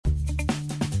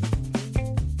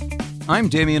I'm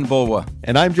Damian Bulwa.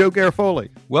 And I'm Joe Garofoli.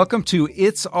 Welcome to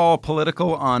It's All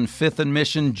Political on Fifth and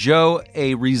Mission. Joe,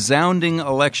 a resounding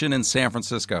election in San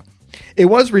Francisco. It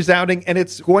was resounding, and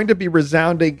it's going to be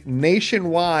resounding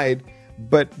nationwide,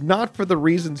 but not for the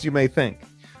reasons you may think.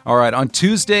 All right, on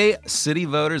Tuesday, city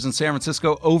voters in San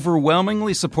Francisco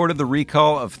overwhelmingly supported the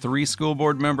recall of 3 school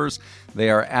board members. They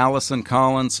are Allison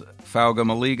Collins, Fauga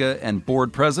Maliga, and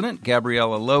board president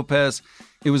Gabriela Lopez.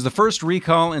 It was the first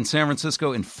recall in San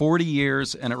Francisco in 40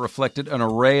 years, and it reflected an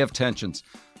array of tensions.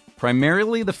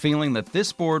 Primarily the feeling that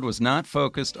this board was not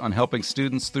focused on helping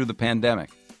students through the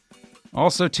pandemic.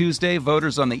 Also Tuesday,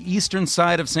 voters on the eastern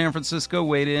side of San Francisco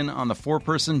weighed in on the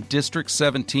 4-person District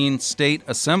 17 state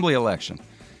assembly election.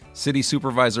 City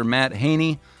Supervisor Matt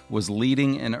Haney was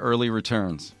leading in early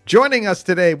returns. Joining us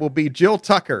today will be Jill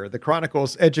Tucker, the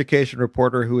Chronicle's education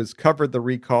reporter who has covered the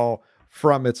recall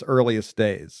from its earliest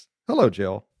days. Hello,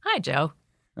 Jill. Hi, Joe.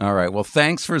 All right. Well,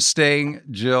 thanks for staying,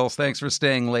 Jill. Thanks for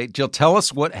staying late. Jill, tell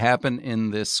us what happened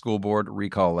in this school board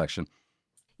recall election.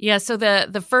 Yeah, so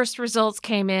the first results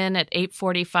came in at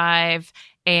 8:45,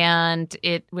 and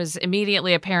it was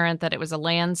immediately apparent that it was a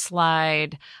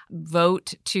landslide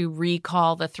vote to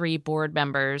recall the 3 board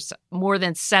members. More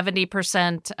than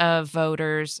 70% of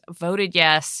voters voted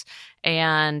yes,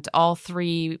 and all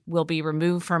 3 will be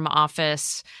removed from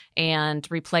office and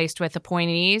replaced with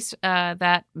appointees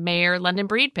that Mayor London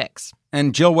Breed picks.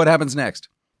 And Jill, what happens next?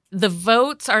 The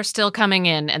votes are still coming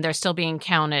in and they're still being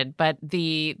counted, but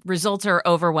the results are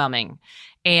overwhelming.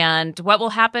 And what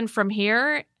will happen from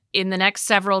here in the next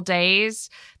several days,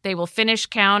 they will finish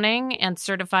counting and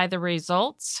certify the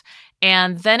results.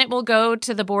 And then it will go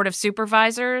to the Board of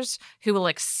Supervisors who will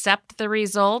accept the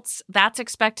results. That's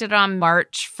expected on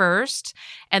March 1st.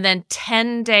 And then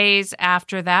 10 days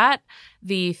after that,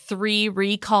 the 3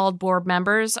 recalled board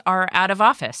members are out of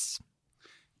office.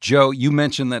 Joe, you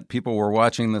mentioned that people were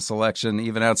watching this election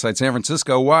even outside San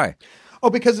Francisco. Why?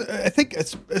 Oh, because I think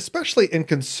especially in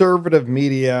conservative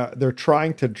media, they're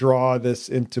trying to draw this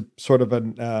into sort of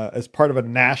as part of a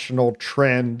national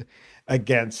trend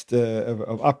against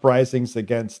of uprisings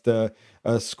against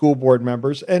school board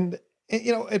members. And,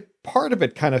 you know, part of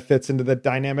it kind of fits into the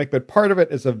dynamic, but part of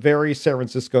it is a very San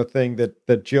Francisco thing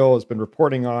that Jill has been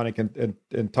reporting on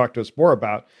and talk to us more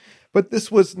about. But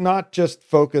this was not just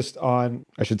focused on,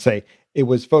 I should say, it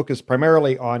was focused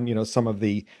primarily on, you know, some of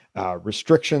the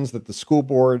restrictions that the school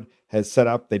board has set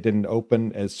up. They didn't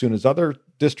open as soon as other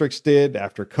districts did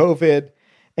after COVID.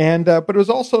 And but it was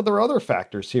also, there were other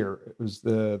factors here. It was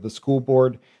the school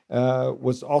board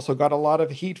was also got a lot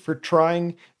of heat for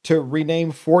trying to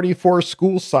rename 44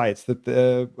 school sites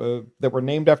that were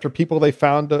named after people they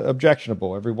found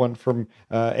objectionable. Everyone from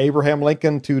Abraham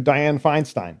Lincoln to Dianne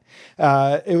Feinstein.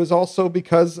 It was also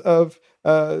because of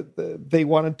they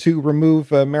wanted to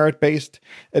remove merit-based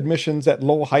admissions at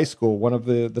Lowell High School, one of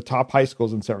the top high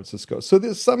schools in San Francisco. So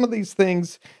there's some of these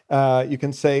things you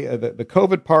can say the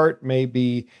COVID part may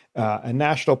be a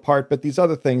national part, but these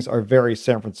other things are very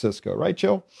San Francisco, right,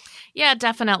 Jill? Yeah,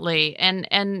 definitely.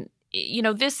 And you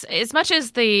know, this, as much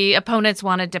as the opponents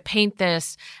wanted to paint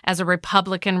this as a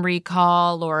Republican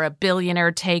recall or a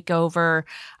billionaire takeover,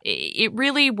 it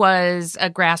really was a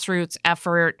grassroots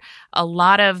effort. A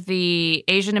lot of the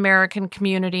Asian American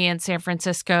community in San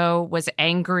Francisco was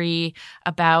angry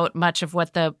about much of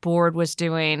what the board was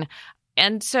doing.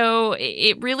 And so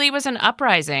it really was an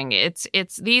uprising. It's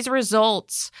these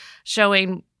results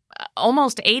showing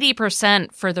almost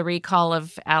 80% for the recall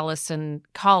of Allison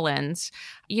Collins.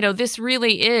 You know, this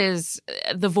really is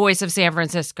the voice of San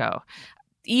Francisco.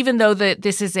 Even though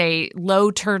this is a low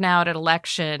turnout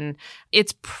election,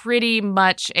 it's pretty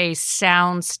much a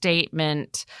sound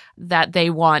statement that they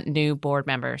want new board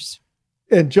members.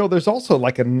 And Joe, there's also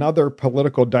like another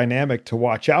political dynamic to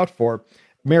watch out for.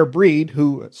 Mayor Breed,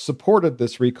 who supported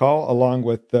this recall, along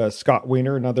with Scott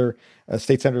Wiener, another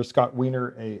State Senator Scott Wiener,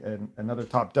 another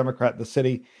top Democrat in the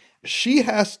city, she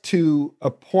has to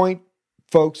appoint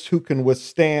folks who can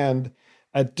withstand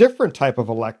a different type of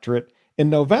electorate in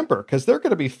November, because they're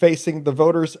going to be facing the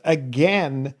voters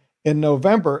again in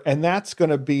November, and that's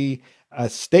going to be a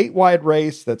statewide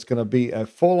race. That's going to be a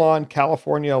full-on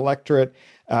California electorate,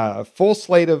 full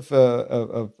slate of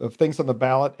things on the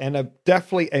ballot, and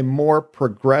definitely a more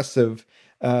progressive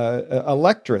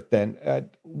electorate. Then,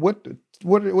 what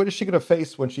is she going to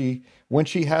face when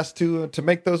she has to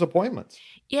make those appointments?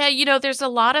 Yeah, you know, there's a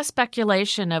lot of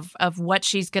speculation of what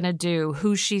she's going to do,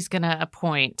 who she's going to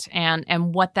appoint,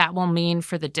 and what that will mean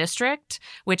for the district,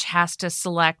 which has to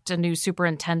select a new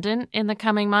superintendent in the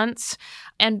coming months,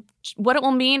 and what it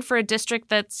will mean for a district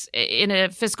that's in a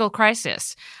fiscal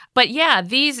crisis. But yeah,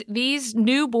 these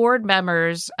new board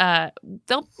members,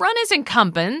 they'll run as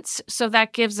incumbents, so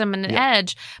that gives them an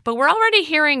edge. But we're already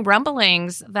hearing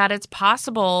rumblings that it's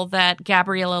possible that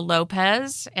Gabriela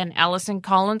Lopez and Allison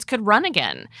Collins could run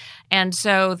again. And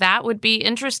so that would be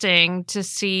interesting to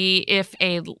see if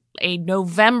a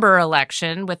November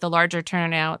election with the larger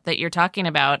turnout that you're talking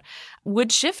about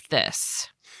would shift this.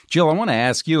 Jill, I want to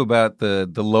ask you about the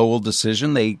Lowell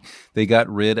decision. They got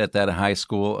rid at that high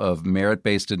school of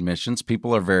merit-based admissions.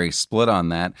 People are very split on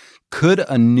that. Could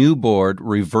a new board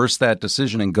reverse that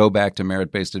decision and go back to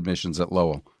merit-based admissions at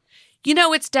Lowell? You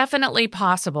know, it's definitely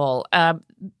possible.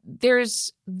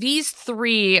 These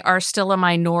three are still a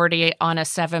minority on a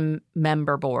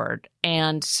 7-member board.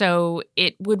 And so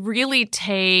it would really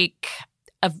take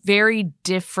a very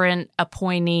different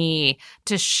appointee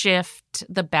to shift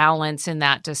the balance in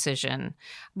that decision.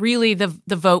 Really, the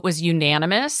vote was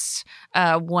unanimous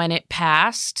when it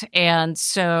passed. And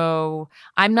so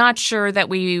I'm not sure that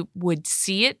we would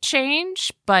see it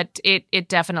change, but it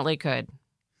definitely could.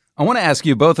 I want to ask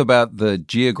you both about the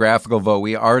geographical vote.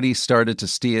 We already started to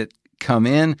see it come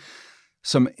in.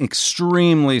 Some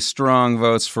extremely strong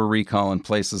votes for recall in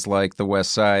places like the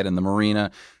West Side and the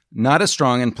Marina. Not as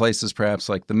strong in places perhaps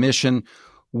like the Mission.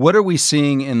 What are we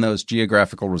seeing in those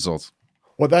geographical results?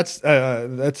 Well, that's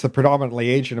the predominantly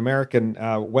Asian American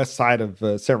west side of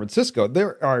San Francisco.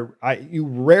 You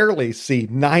rarely see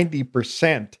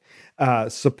 90%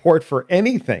 support for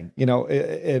anything. You know,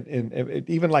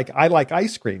 even like I like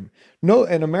ice cream. No,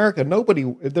 in America,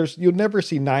 you'll never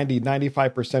see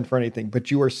 95% for anything.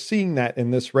 But you are seeing that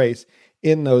in this race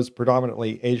in those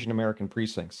predominantly Asian American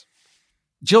precincts.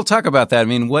 Jill, talk about that. I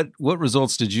mean, what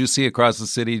results did you see across the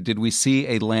city? Did we see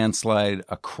a landslide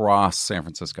across San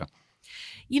Francisco?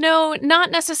 You know,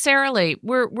 not necessarily.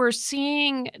 We're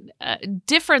seeing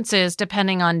differences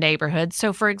depending on neighborhood.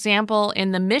 So, for example,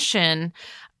 in the Mission,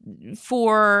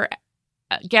 for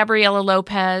Gabriela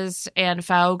Lopez and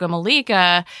Fauga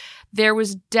Maliga, there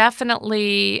was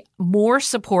definitely more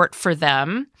support for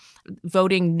them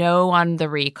voting no on the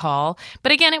recall.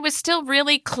 But again, it was still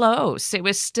really close. It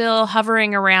was still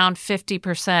hovering around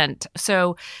 50%.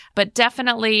 So, but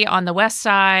definitely on the West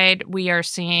Side, we are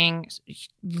seeing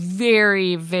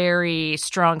very, very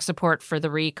strong support for the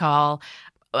recall,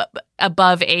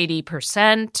 above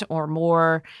 80% or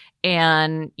more.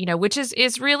 And, you know, which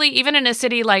is really, even in a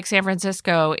city like San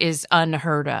Francisco, is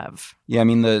unheard of. Yeah, I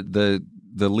mean,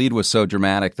 the lead was so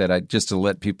dramatic that just to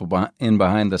let people in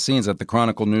behind the scenes at the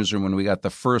Chronicle newsroom, when we got the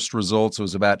first results, it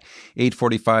was about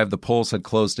 8:45. The polls had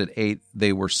closed at 8.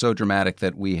 They were so dramatic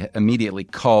that we immediately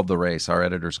called the race. Our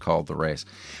editors called the race.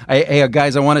 Hey,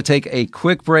 guys, I want to take a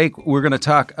quick break. We're going to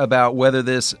talk about whether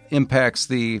this impacts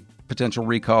the potential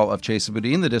recall of Chesa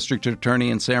Boudin, the district attorney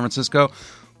in San Francisco.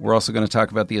 We're also going to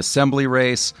talk about the assembly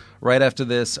race right after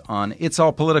this on It's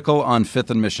All Political on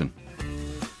Fifth and Mission.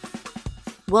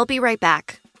 We'll be right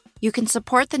back. You can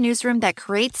support the newsroom that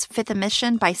creates Fifth and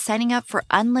Mission by signing up for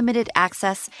unlimited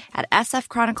access at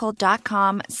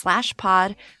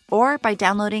sfchronicle.com/pod or by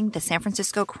downloading the San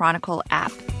Francisco Chronicle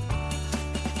app.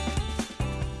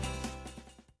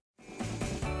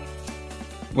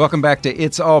 Welcome back to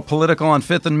It's All Political on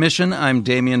Fifth and Mission. I'm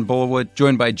Damian Bulwood,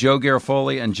 joined by Joe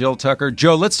Garofoli and Jill Tucker.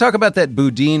 Joe, let's talk about that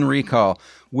Boudin recall.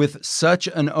 With such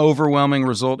an overwhelming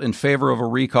result in favor of a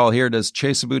recall here, does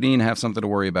Chesa Boudin have something to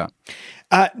worry about?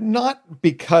 Not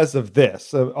because of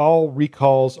this. All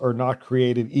recalls are not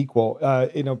created equal.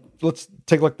 Let's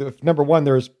take a look. Number one,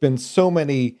 there's been so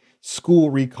many school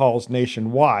recalls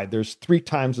nationwide. There's 3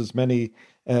 times as many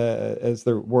as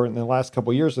there were in the last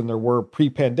couple of years than there were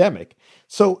pre-pandemic.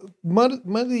 So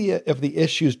many of the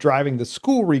issues driving the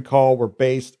school recall were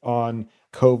based on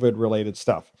COVID-related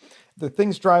stuff. The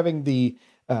things driving the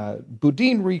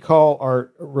Boudin recall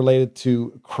are related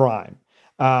to crime.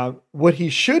 What he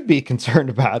should be concerned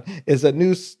about is a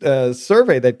new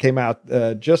survey that came out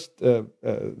just in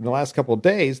the last couple of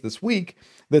days this week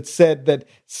that said that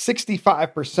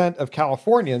 65% of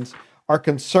Californians are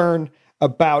concerned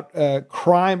about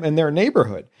crime in their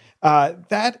neighborhood.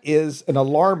 That is an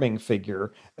alarming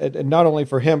figure, not only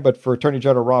for him, but for Attorney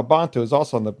General Rob Bonta, who's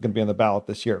also going to be on the ballot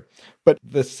this year. But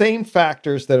the same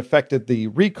factors that affected the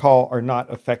recall are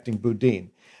not affecting Boudin.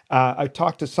 I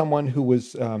talked to someone who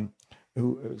was an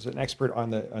expert on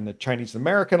the Chinese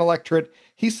American electorate.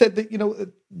 He said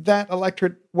that, that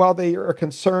electorate, while they are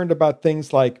concerned about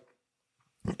things like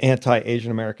anti-Asian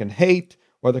American hate,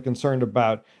 or they're concerned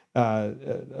about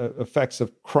effects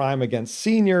of crime against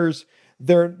seniors,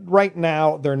 they're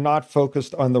not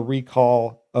focused on the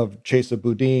recall of Chesa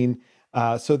Boudin.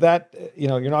 So that,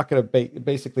 you're not going to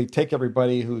basically take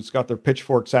everybody who's got their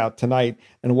pitchforks out tonight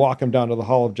and walk them down to the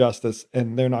Hall of Justice,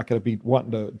 and they're not going to be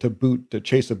wanting to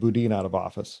chase a Boudin out of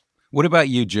office. What about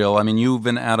you, Jill? I mean, you've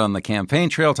been out on the campaign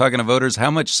trail talking to voters. How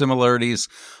much similarities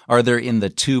are there in the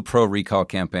two pro-recall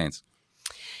campaigns?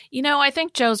 I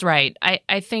think Joe's right.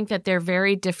 I think that they're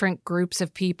very different groups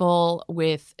of people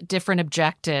with different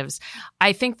objectives.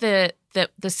 I think the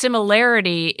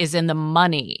similarity is in the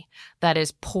money that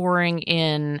is pouring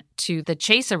in to the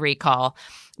Chase recall,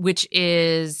 which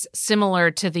is similar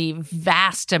to the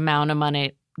vast amount of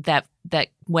money that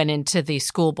went into the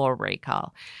school board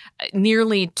recall.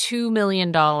 Nearly $2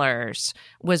 million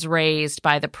was raised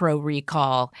by the pro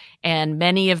recall, and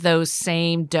many of those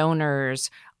same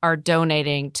donors are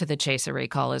donating to the Chase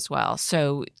recall as well.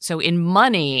 So in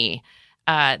money,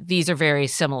 these are very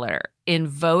similar. In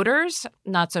voters,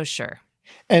 not so sure.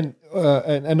 And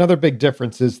another big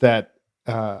difference is that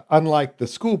unlike the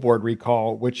school board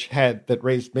recall, which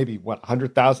raised maybe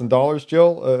 $100,000,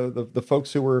 Jill, the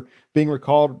folks who were being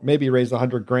recalled maybe raised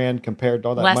 $100,000 compared to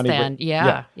all that less money. Than,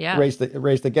 yeah.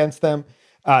 Raised against them.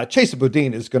 Chase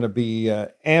Boudin is going to be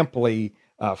amply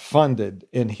funded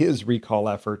in his recall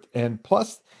effort, and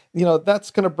plus,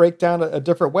 that's going to break down a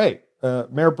different way.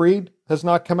 Mayor Breed has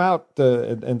not come out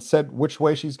and said which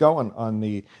way she's going on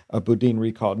the Boudin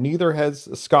recall. Neither has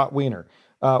Scott Wiener.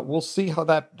 We'll see how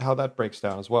that breaks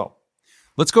down as well.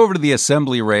 Let's go over to the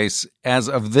assembly race. As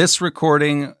of this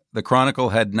recording, the Chronicle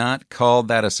had not called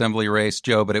that assembly race,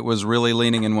 Joe, but it was really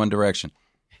leaning in one direction.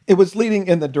 It was leading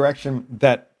in the direction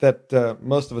that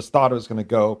most of us thought it was going to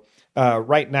go.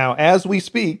 Right now, as we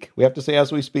speak, we have to say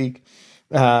as we speak,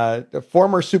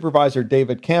 former Supervisor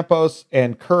David Campos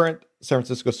and current San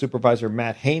Francisco Supervisor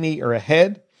Matt Haney are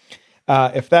ahead.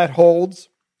 If that holds,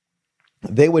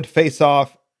 they would face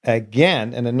off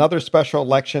again in another special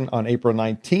election on April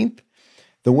 19th.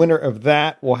 The winner of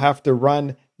that will have to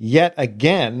run yet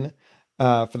again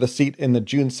for the seat in the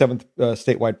June 7th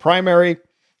statewide primary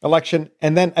election,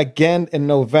 and then again in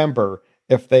November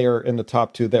if they are in the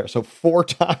top two there. So 4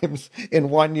 times in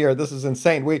 1 year. This is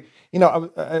insane.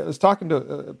 I was talking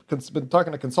to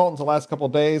consultants the last couple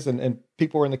of days, and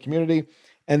people were in the community,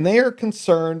 and they are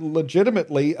concerned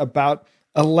legitimately about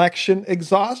election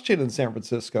exhaustion in San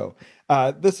Francisco.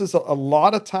 This is a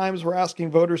lot of times we're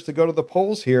asking voters to go to the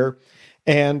polls here,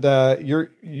 and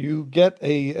you get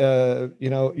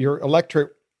your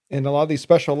electorate in a lot of these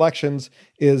special elections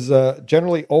is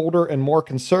generally older and more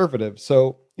conservative.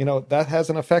 So that has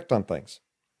an effect on things.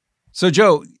 So,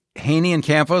 Joe, Haney and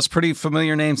Campos, pretty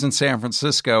familiar names in San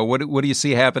Francisco. What do you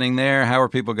see happening there? How are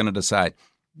people going to decide?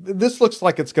 This looks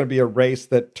like it's going to be a race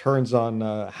that turns on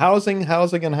housing.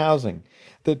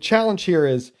 The challenge here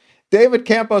is David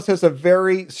Campos has a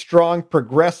very strong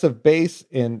progressive base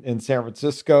in San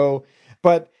Francisco,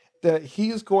 but he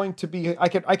is going to be. I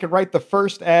could write the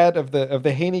first ad of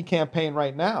the Haney campaign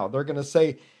right now. They're going to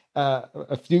say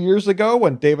a few years ago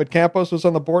when David Campos was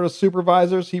on the Board of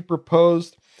Supervisors, he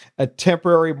proposed a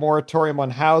temporary moratorium on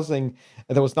housing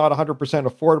that was not 100%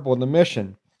 affordable in the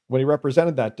Mission when he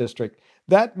represented that district.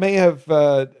 That may have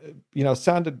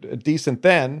sounded decent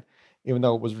then, even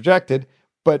though it was rejected,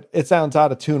 but it sounds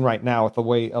out of tune right now with the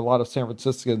way a lot of San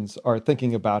Franciscans are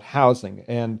thinking about housing.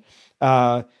 And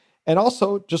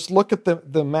also just look at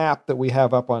the map that we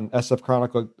have up on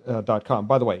sfchronicle.com.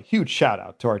 By the way, huge shout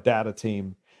out to our data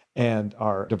team and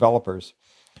our developers.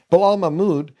 Bilal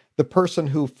Mahmoud, the person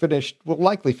who will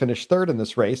likely finish third in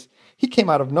this race, he came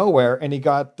out of nowhere and he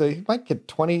might get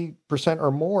 20%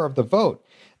 or more of the vote.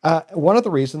 One of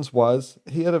the reasons was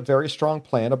he had a very strong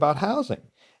plan about housing.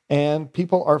 And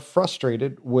people are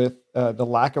frustrated with the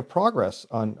lack of progress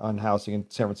on housing in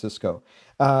San Francisco.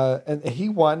 And he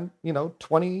won,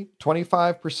 20,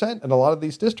 25% in a lot of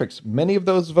these districts. Many of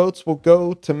those votes will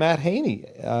go to Matt Haney.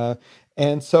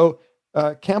 And so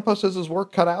Campos has his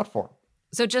work cut out for him.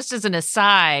 So just as an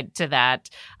aside to that,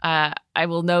 I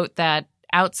will note that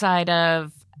outside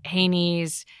of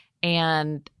Haney's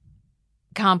and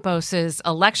Campos's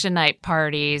election night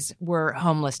parties were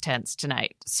homeless tents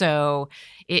tonight. So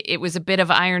it was a bit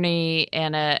of irony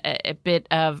and a bit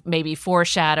of maybe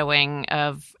foreshadowing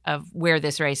of where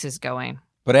this race is going.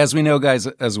 But as we know, guys,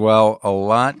 as well, a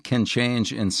lot can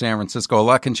change in San Francisco. A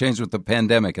lot can change with the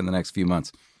pandemic in the next few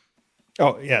months.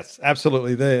 Oh, yes,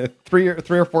 absolutely. The 3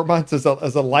 or 4 months is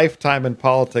a lifetime in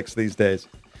politics these days.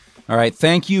 All right.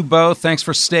 Thank you both. Thanks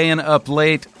for staying up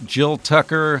late. Jill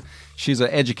Tucker, she's an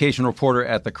education reporter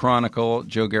at The Chronicle.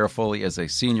 Joe Garofoli is a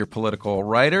senior political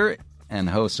writer and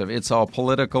host of It's All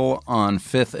Political on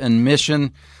 5th and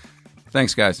Mission.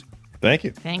 Thanks, guys. Thank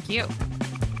you. Thank you.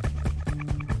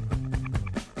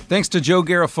 Thanks to Joe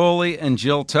Garofoli and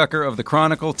Jill Tucker of The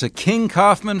Chronicle, to King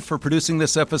Kaufman for producing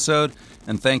this episode,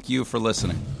 and thank you for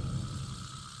listening.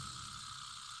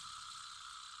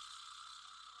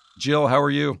 Jill, how are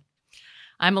you?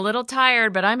 I'm a little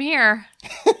tired, but I'm here.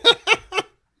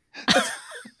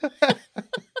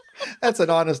 That's an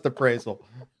honest appraisal.